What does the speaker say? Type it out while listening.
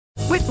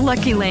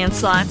Lucky Land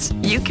Slots,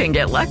 you can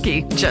get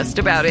lucky just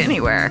about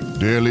anywhere.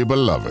 Dearly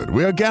beloved,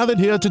 we are gathered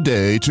here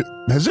today to...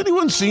 Has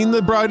anyone seen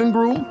the bride and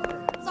groom?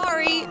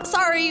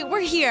 Sorry, we're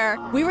here.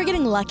 We were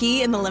getting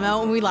lucky in the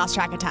limo and we lost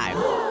track of time.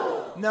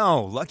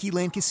 No, Lucky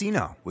Land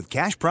Casino, with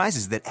cash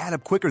prizes that add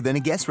up quicker than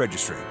a guest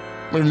registry.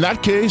 In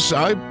that case,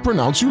 I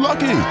pronounce you lucky.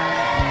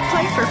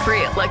 Play for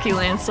free at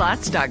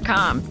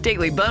LuckyLandSlots.com.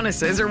 Daily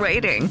bonuses are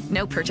waiting.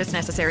 No purchase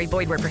necessary.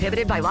 Void where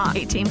prohibited by law.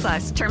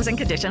 18+. Terms and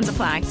conditions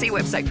apply. See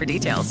website for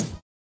details.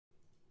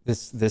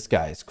 This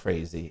guy is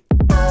crazy.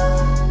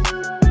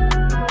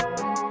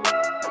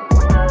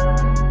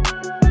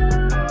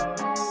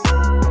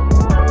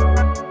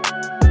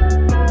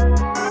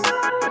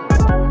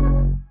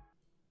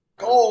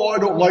 Oh, I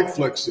don't like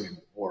flexing.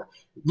 Or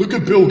look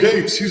at Bill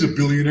Gates. He's a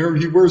billionaire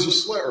and he wears a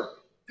sweater.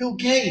 Bill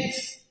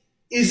Gates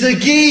is a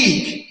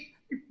geek.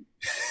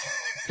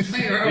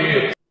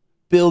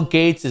 Bill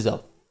Gates is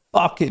a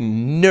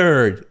fucking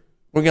nerd.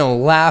 We're gonna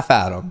laugh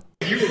at him.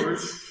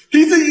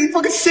 He's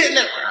fucking sitting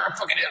there.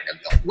 Fucking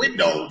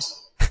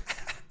Windows.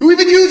 Who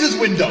even uses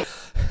Windows?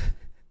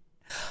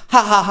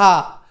 Ha ha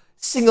ha.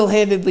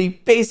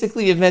 Single-handedly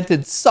basically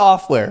invented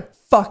software.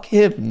 Fuck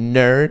him,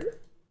 nerd.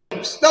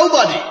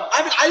 Nobody.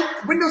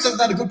 Windows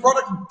hasn't had a good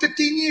product in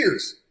 15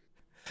 years.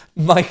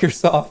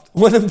 Microsoft,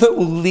 one of the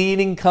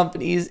leading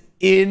companies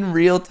in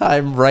real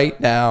time right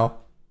now,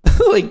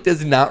 like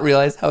does not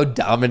realize how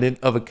dominant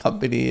of a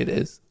company it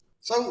is.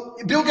 So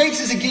Bill Gates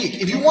is a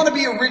geek. If you want to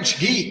be a rich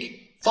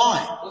geek,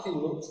 fine.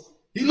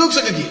 He looks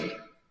like a geek.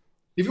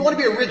 If you want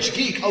to be a rich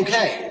geek,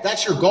 okay,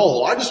 that's your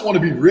goal. I just want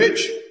to be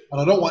rich,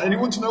 and I don't want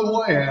anyone to know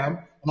who I am,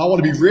 and I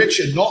want to be rich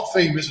and not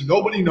famous, and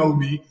nobody know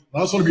me, and I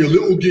just want to be a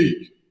little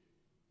geek.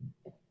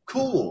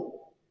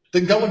 Cool.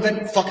 Then go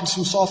invent fucking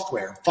some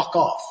software and fuck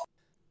off.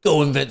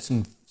 Go invent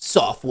some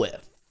software.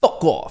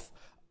 Fuck off.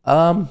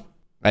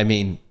 I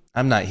mean,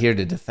 I'm not here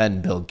to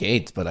defend Bill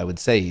Gates, but I would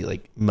say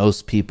like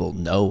most people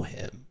know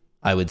him.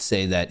 I would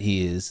say that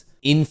he is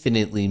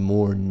infinitely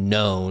more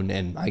known,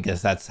 and I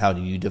guess that's how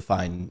do you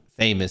define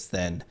famous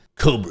than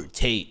Cobra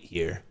Tate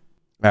here.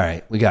 All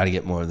right, we got to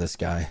get more of this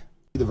guy.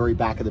 The very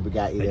back of the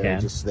Bugatti there,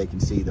 just so they can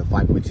see the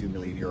 5.2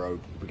 million euro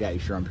Bugatti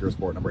Chiron Pure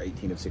Sport, number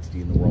 18 of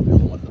 60 in the world, the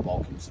only one in the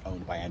Balkans,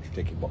 owned by Andrew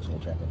Tate, boxing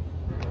world champion.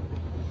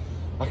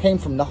 I came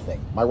from nothing.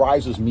 My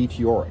rise was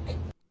meteoric.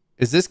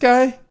 Is this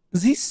guy,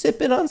 is he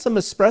sipping on some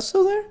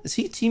espresso there? Is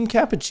he Team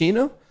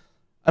Cappuccino?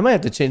 I might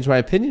have to change my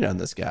opinion on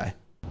this guy.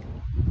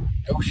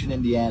 Goshen,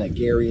 Indiana,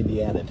 Gary,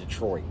 Indiana,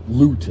 Detroit,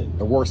 Luton,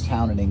 the worst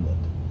town in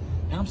England.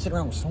 Now I'm sitting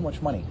around with so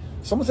much money.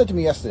 Someone said to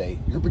me yesterday,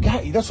 your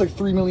Bugatti, that's like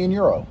 3 million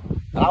euro.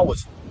 And I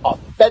was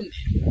offended.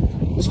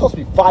 This cost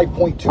me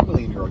 5.2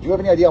 million euro. Do you have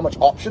any idea how much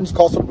options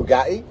cost a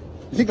Bugatti?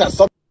 You think that's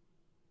something?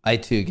 I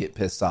too get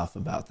pissed off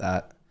about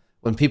that.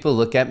 When people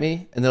look at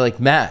me and they're like,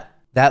 Matt,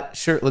 that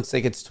shirt looks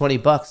like it's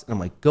 $20. And I'm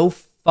like, go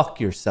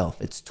fuck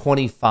yourself. It's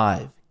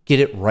 25.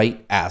 Get it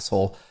right,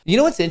 asshole. You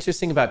know what's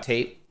interesting about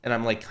Tate? And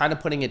I'm like kind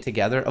of putting it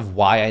together of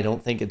why I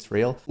don't think it's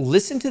real.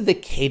 Listen to the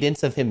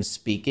cadence of him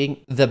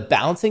speaking. The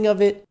bouncing of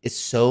it is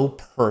so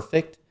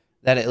perfect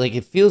that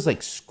it feels like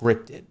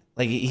scripted.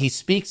 Like he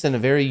speaks in a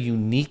very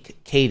unique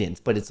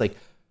cadence, but it's like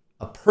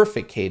a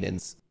perfect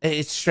cadence.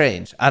 It's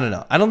strange. I don't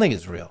know. I don't think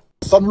it's real.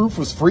 Sunroof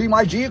was free,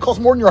 my G. It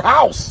costs more than your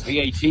house.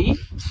 VAT?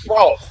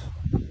 Bro,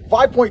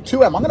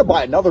 5.2M. I'm going to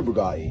buy another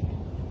Bugatti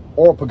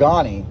or a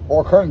Pagani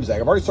or a Koenigsegg.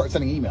 I've already started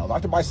sending emails. I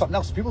have to buy something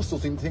else. People still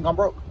seem to think I'm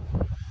broke.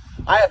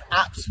 I have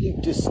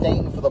absolute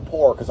disdain for the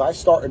poor because I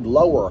started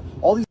lower.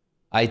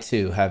 I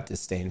too have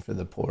disdain for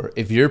the poor.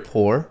 If you're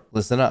poor,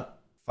 listen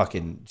up.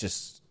 Fucking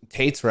just,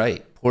 Tate's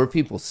right. Poor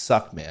people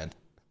suck, man.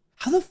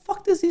 How the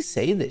fuck does he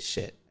say this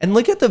shit? And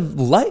look at the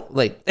light.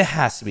 Like, it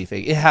has to be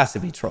fake. It has to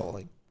be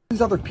trolling.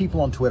 These other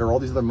people on Twitter, all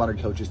these other muttered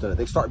coaches,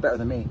 they start better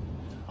than me.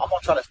 I'm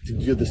not trying to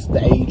do this,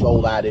 the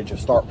age-old adage of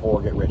start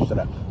poor, get rich.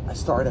 I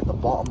started at the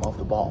bottom of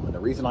the bottom. And the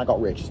reason I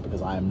got rich is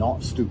because I am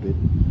not stupid,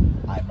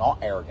 I am not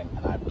arrogant,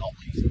 and I am not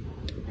lazy.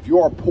 If you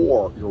are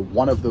poor, you're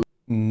one of those.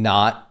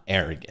 Not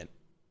arrogant.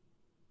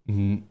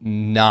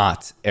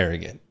 Not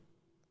arrogant.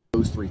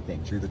 Those three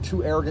things. You're either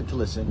too arrogant to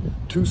listen,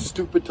 too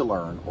stupid to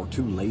learn, or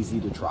too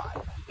lazy to try.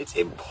 It's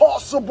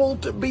impossible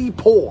to be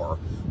poor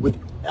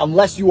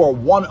unless you are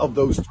one of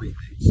those three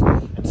things.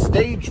 And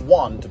stage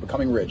one to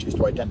becoming rich is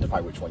to identify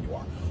which one you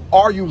are.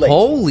 Are you lazy?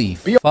 Holy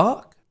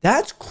fuck.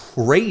 That's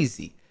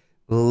crazy.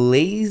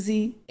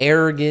 Lazy,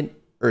 arrogant,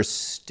 or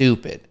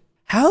stupid.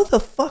 How the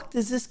fuck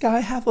does this guy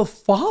have a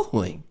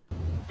following?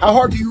 How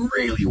hard do you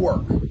really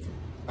work?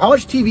 How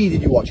much TV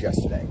did you watch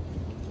yesterday?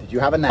 Did you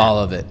have a nap? All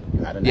of it.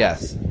 You had a nap.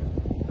 Yes.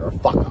 You're a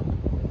fuck up.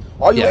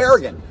 Are you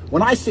arrogant?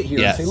 When I sit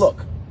here and say,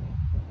 look,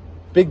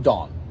 Big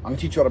Don, I'm going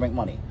to teach you how to make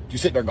money. Do you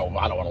sit there and go,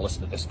 I don't want to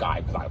listen to this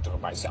guy because I have to do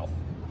it myself?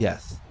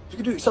 Yes. If you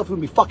could do it yourself, you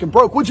would be fucking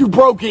broke. Would you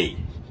brokey?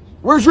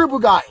 Where's your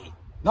Bugatti?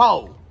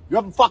 No, you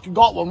haven't fucking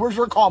got one. Where's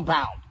your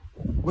compound?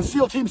 When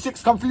SEAL Team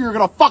 6 come for you, you're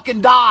going to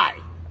fucking die.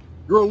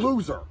 You're a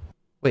loser.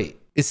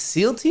 Wait, is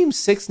SEAL Team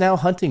 6 now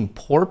hunting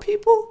poor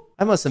people?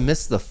 I must have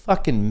missed the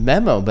fucking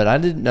memo, but I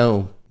didn't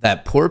know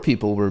that poor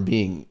people were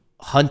being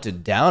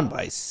hunted down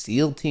by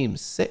SEAL Team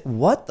 6.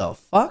 What the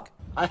fuck?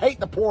 I hate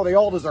the poor. They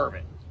all deserve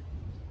it.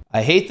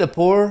 I hate the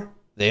poor.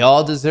 They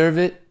all deserve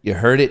it. You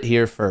heard it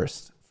here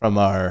first from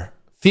our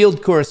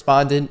field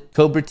correspondent,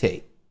 Cobra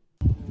Tate.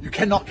 You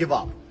cannot give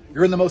up.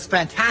 You're in the most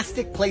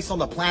fantastic place on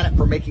the planet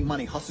for making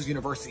money, Hustlers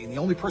University, and the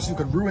only person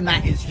who can ruin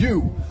that is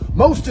you.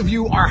 Most of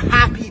you are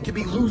happy to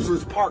be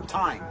losers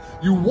part-time.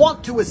 You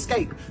want to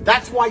escape.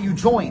 That's why you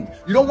joined.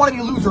 You don't want to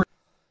be a loser.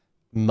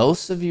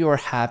 Most of you are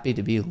happy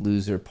to be a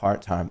loser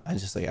part-time. I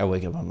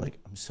wake up, I'm like,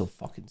 I'm so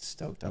fucking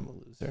stoked I'm a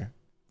loser.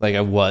 Like,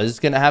 I was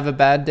going to have a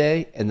bad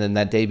day, and then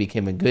that day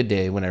became a good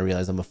day when I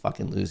realized I'm a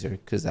fucking loser,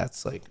 because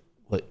that's, like,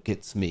 what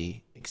gets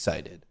me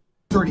excited.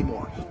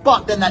 Anymore.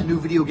 But then that new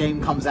video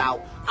game comes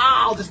out.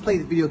 I'll just play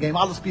the video game.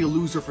 I'll just be a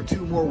loser for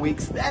 2 more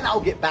weeks. Then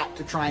I'll get back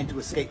to trying to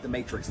escape the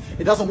matrix.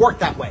 It doesn't work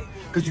that way,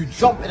 because you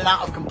jump in and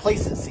out of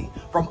complacency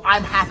from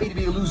I'm happy to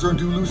be a loser and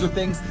do loser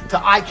things to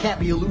I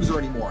can't be a loser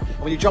anymore. And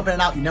when you jump in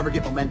and out, you never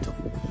get momentum.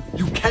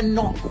 You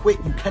cannot quit.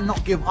 You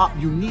cannot give up.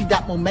 You need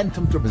that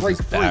momentum to break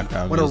free.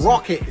 When a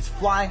rocket is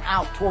flying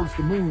out towards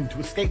the moon to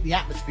escape the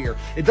atmosphere,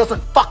 it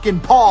doesn't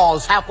fucking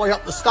pause halfway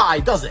up the sky,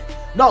 does it?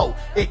 No,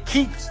 it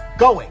keeps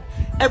going.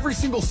 Every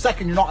single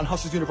second you're not in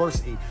Hustlers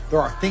University,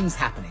 there are things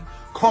happening,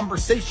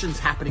 conversations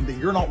happening that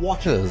you're not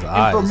watching,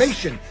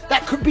 information.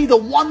 That could be the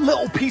one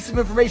little piece of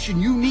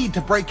information you need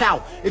to break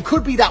out. It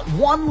could be that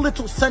one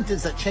little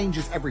sentence that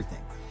changes everything.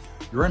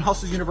 You're in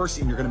Hustlers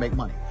University and you're going to make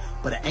money,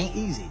 but it ain't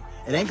easy.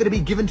 It ain't going to be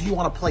given to you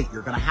on a plate.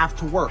 You're going to have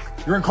to work.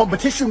 You're in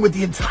competition with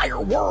the entire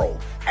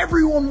world.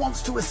 Everyone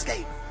wants to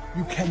escape.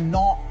 You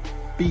cannot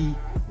be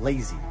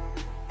lazy.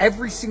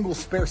 Every single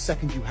spare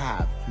second you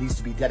have needs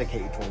to be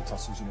dedicated towards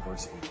Hustlers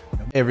University.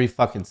 Every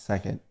fucking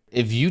second.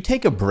 If you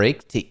take a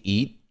break to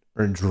eat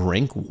or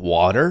drink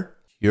water,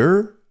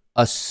 you're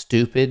a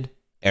stupid,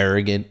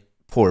 arrogant,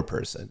 poor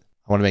person.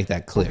 I want to make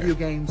that clear. Video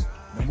games,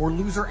 no more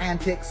loser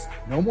antics,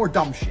 no more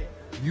dumb shit.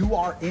 You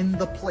are in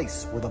the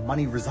place where the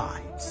money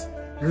resides.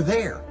 You're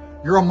there.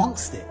 You're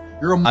amongst it.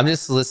 I'm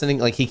just listening.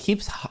 Like, he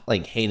keeps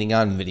like hating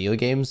on video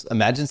games.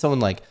 Imagine someone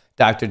like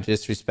Dr.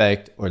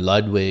 Disrespect or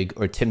Ludwig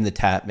or Tim the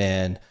Tap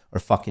Man or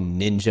fucking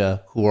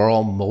Ninja, who are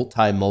all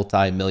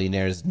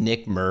multi-millionaires,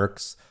 Nick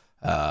Merckx,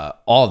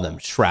 all of them,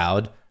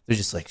 Shroud. They're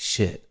just like,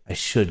 shit, I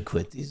should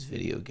quit these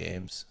video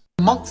games.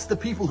 Amongst the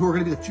people who are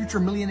going to be the future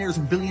millionaires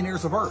and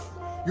billionaires of Earth.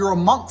 You're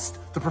amongst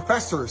the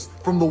professors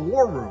from the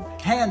war room,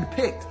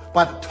 handpicked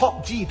by the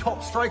top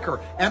striker,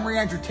 Emory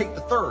Andrew Tate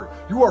III.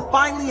 You are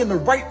finally in the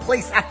right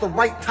place at the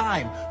right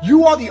time.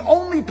 You are the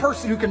only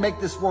person who can make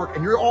this work,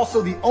 and you're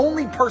also the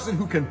only person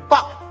who can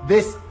fuck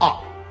this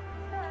up.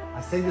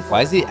 I say this.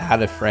 Why is he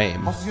out of frame?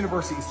 Hustlers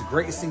University is the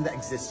greatest thing that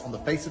exists on the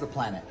face of the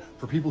planet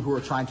for people who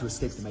are trying to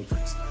escape the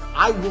matrix.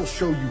 I will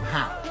show you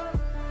how,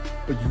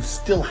 but you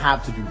still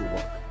have to do the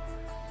work.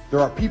 There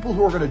are people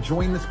who are going to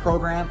join this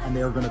program and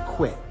they are going to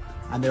quit.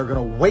 And they're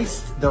going to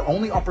waste their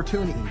only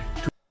opportunity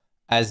to...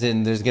 As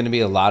in, there's going to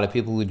be a lot of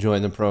people who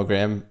join the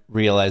program,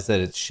 realize that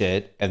it's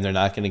shit, and they're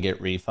not going to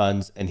get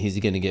refunds, and he's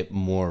going to get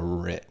more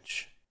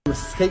rich.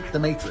 Escape the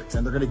matrix,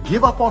 and they're going to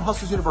give up on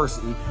Hustlers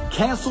University,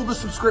 cancel the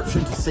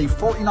subscription to save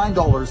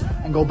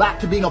 $49, and go back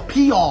to being a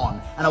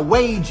peon and a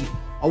wage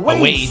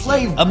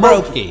slave, a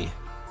brokey.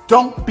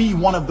 Don't be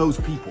one of those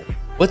people.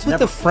 What's with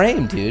the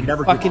frame, dude?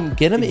 Fucking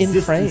get him in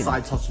frame.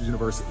 Inside Hustlers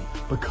University.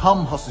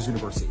 Become Hustlers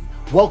University.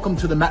 Welcome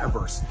to the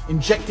metaverse.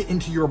 Inject it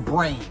into your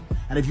brain.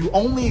 And if you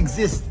only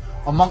exist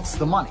amongst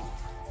the money,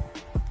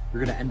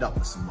 you're going to end up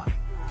with some money.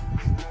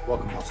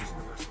 Welcome to Hustlers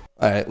University.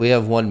 All right, we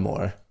have one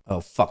more.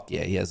 Oh, fuck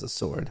yeah, he has a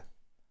sword.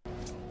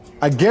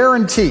 I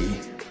guarantee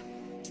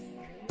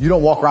you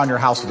don't walk around your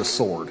house with a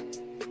sword.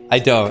 I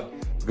don't.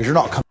 Because you're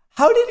not...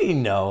 How did he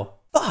know?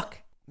 Fuck.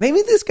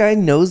 Maybe this guy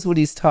knows what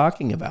he's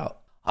talking about.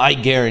 I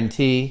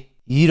guarantee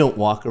you don't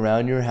walk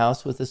around your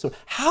house with a sword.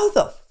 How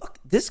the fuck?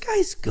 This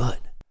guy's good.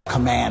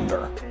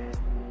 Commander.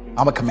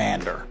 I'm a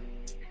commander.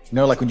 You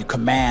know, like when you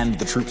command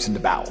the troops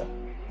into battle.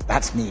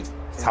 That's me.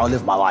 That's how I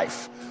live my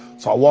life.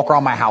 So I walk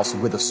around my house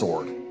with a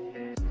sword.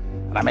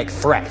 And I make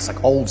threats,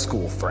 like old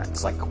school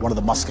threats, like one of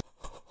the Musketeers.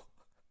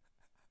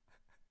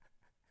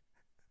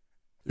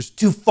 There's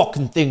 2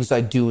 fucking things I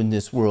do in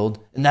this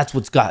world, and that's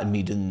what's gotten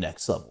me to the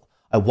next level.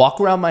 I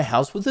walk around my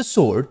house with a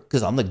sword,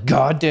 because I'm the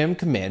goddamn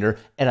commander,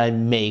 and I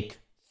make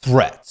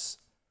threats.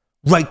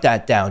 Write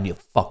that down, you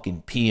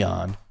fucking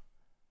peon.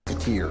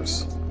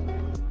 Tears.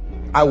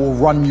 I will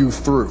run you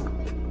through.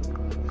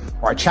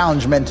 Or I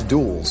challenge men to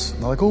duels.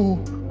 And they're like, oh,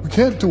 we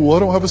can't duel, I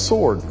don't have a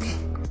sword.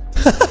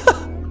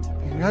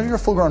 You're a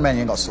full-grown man,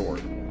 you ain't got a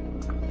sword.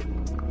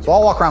 So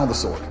I'll walk around with a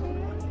sword.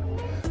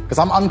 Because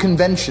I'm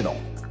unconventional.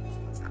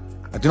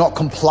 I do not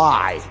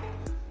comply.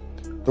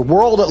 The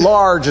world at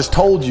large has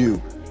told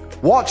you,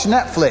 watch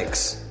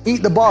Netflix,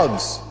 eat the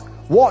bugs,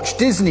 watch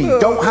Disney,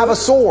 don't have a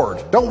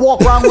sword, don't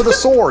walk around with a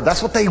sword.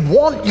 That's what they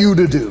want you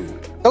to do.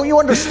 Don't you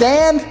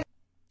understand?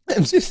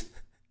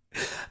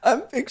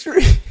 I'm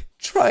picturing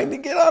trying to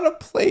get on a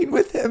plane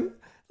with him.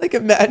 Like,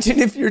 imagine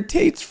if you're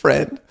Tate's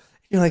friend.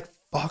 You're like,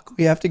 fuck,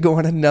 we have to go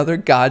on another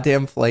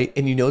goddamn flight.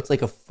 And you know it's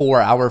like a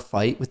 4-hour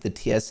fight with the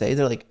TSA.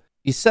 They're like,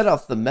 You set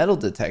off the metal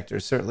detector,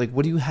 sir. Like,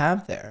 what do you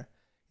have there?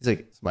 He's like,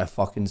 it's my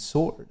fucking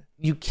sword.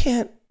 You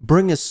can't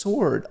bring a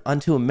sword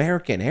onto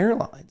American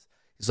Airlines.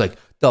 He's like,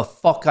 the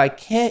fuck I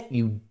can't,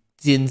 you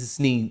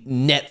Disney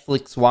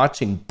Netflix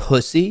watching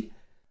pussy.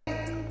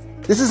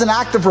 This is an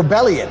act of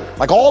rebellion.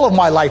 Like all of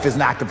my life is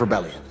an act of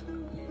rebellion.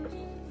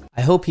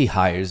 I hope he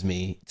hires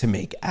me to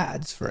make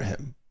ads for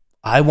him.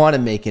 I want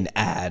to make an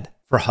ad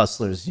for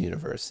Hustlers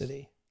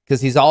University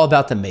because he's all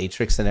about the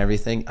Matrix and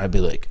everything. I'd be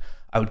like,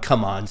 I would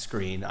come on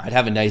screen. I'd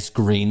have a nice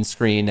green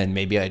screen and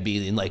maybe I'd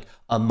be in like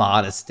a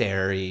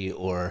monastery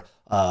or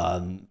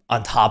on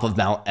top of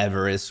Mount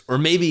Everest, or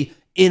maybe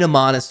in a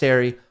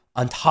monastery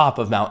on top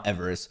of Mount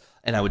Everest.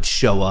 And I would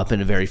show up in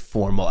a very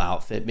formal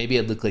outfit. Maybe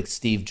I'd look like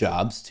Steve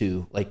Jobs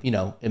to, like, you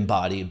know,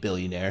 embody a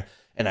billionaire.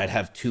 And I'd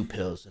have 2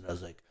 pills. And I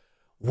was like,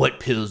 what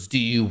pills do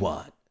you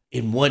want?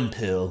 In 1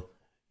 pill,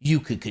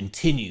 you could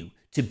continue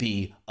to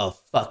be a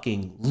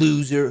fucking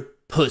loser,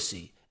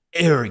 pussy,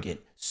 arrogant,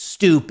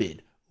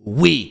 stupid,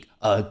 weak,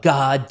 a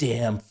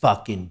goddamn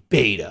fucking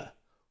beta.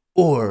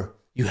 Or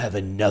you have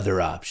another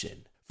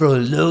option. For a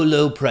low,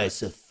 low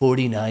price of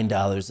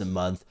 $49 a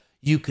month,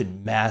 you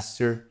can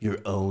master your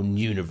own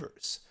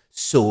universe.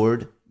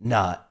 Sword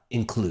not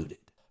included.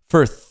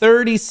 For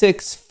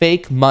 36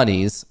 fake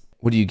monies,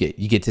 what do you get?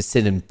 You get to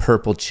sit in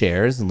purple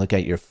chairs and look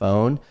at your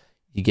phone.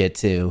 You get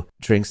to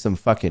drink some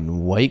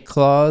fucking White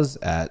Claws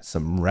at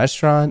some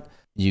restaurant.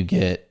 You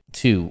get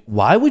to,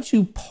 why would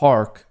you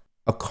park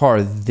a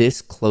car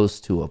this close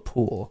to a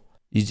pool?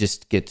 You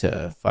just get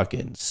to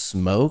fucking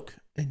smoke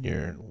in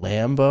your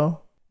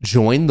Lambo.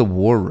 Join the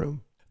War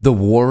Room. The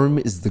War Room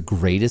is the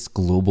greatest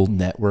global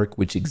network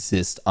which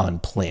exists on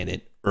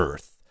planet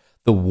Earth.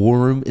 The War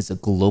Room is a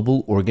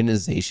global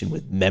organization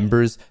with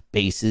members,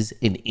 bases,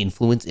 and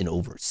influence in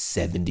over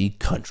 70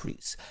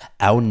 countries.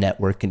 Our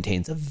network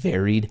contains a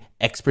varied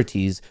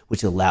expertise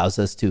which allows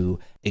us to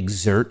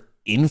exert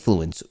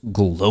influence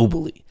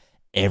globally.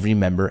 Every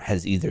member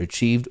has either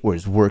achieved or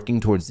is working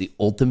towards the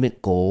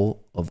ultimate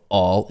goal of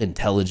all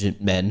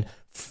intelligent men,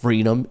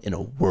 freedom in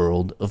a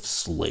world of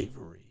slavery.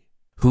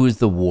 Who is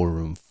the War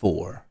Room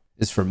for?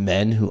 It's for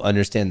men who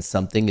understand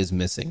something is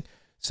missing.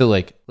 So,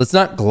 like, let's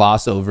not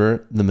gloss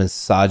over the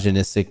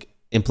misogynistic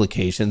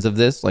implications of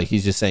this. Like,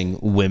 he's just saying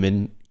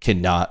women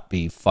cannot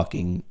be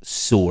fucking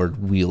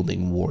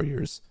sword-wielding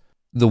warriors.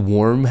 The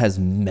War Room has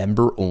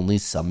member-only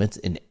summits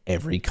in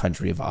every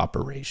country of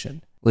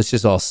operation. Let's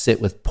just all sit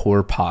with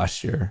poor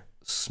posture,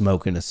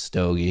 smoking a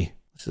stogie.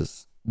 Let's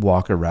just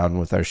walk around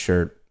with our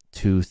shirt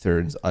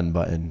 2/3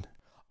 unbuttoned.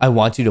 I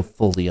want you to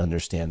fully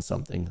understand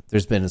something.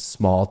 There's been a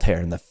small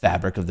tear in the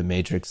fabric of the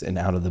Matrix, and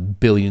out of the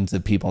billions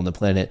of people on the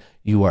planet,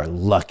 you are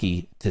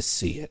lucky to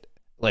see it.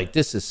 Like,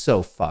 this is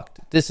so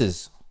fucked. This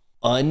is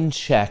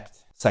unchecked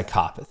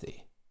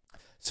psychopathy.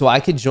 So I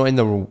could join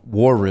the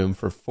War Room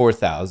for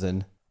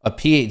 $4,000, a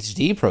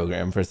PhD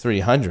program for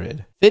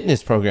 $300,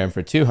 fitness program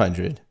for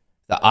 $200,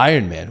 the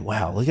Iron Man.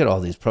 Wow, look at all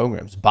these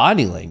programs.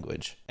 Body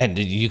language. And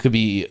you could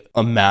be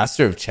a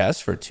master of chess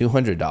for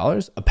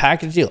 $200. A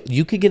package deal.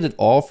 You could get it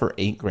all for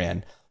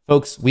 $8,000.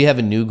 Folks, we have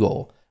a new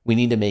goal. We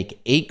need to make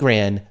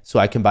 $8,000 so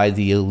I can buy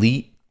the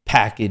elite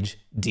package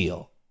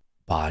deal.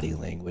 Body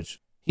language.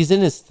 He's in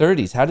his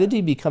 30s. How did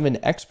he become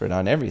an expert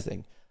on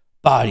everything?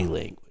 Body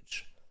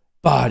language.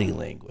 Body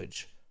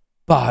language.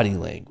 Body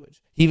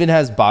language. He even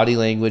has body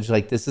language.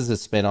 Like, this is a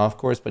spin-off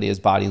course, but he has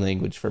body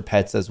language for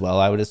pets as well,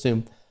 I would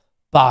assume.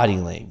 Body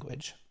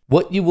language.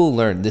 What you will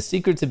learn, the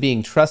secrets of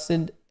being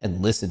trusted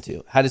and listened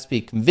to, how to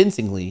speak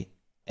convincingly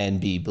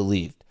and be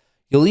believed.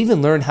 You'll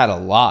even learn how to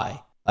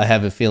lie. I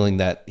have a feeling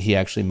that he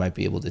actually might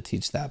be able to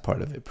teach that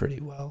part of it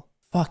pretty well.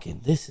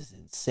 Fucking, this is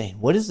insane.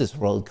 What is this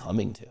world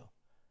coming to?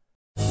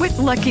 With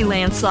Lucky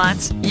Land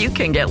Slots, you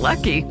can get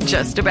lucky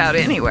just about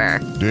anywhere.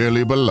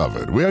 Dearly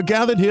beloved, we are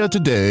gathered here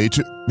today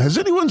to... Has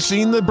anyone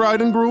seen the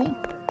bride and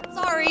groom?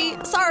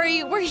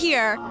 Sorry, we're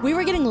here. We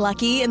were getting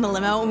lucky in the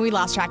limo and we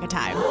lost track of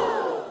time.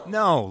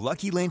 No,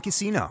 Lucky Land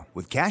Casino,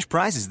 with cash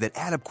prizes that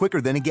add up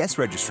quicker than a guest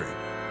registry.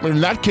 In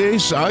that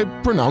case, I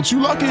pronounce you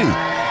lucky.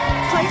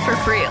 Play for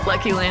free at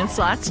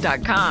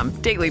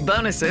LuckyLandSlots.com. Daily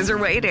bonuses are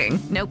waiting.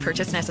 No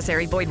purchase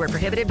necessary. Void where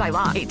prohibited by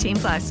law.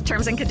 18+.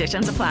 Terms and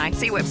conditions apply.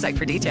 See website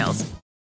for details.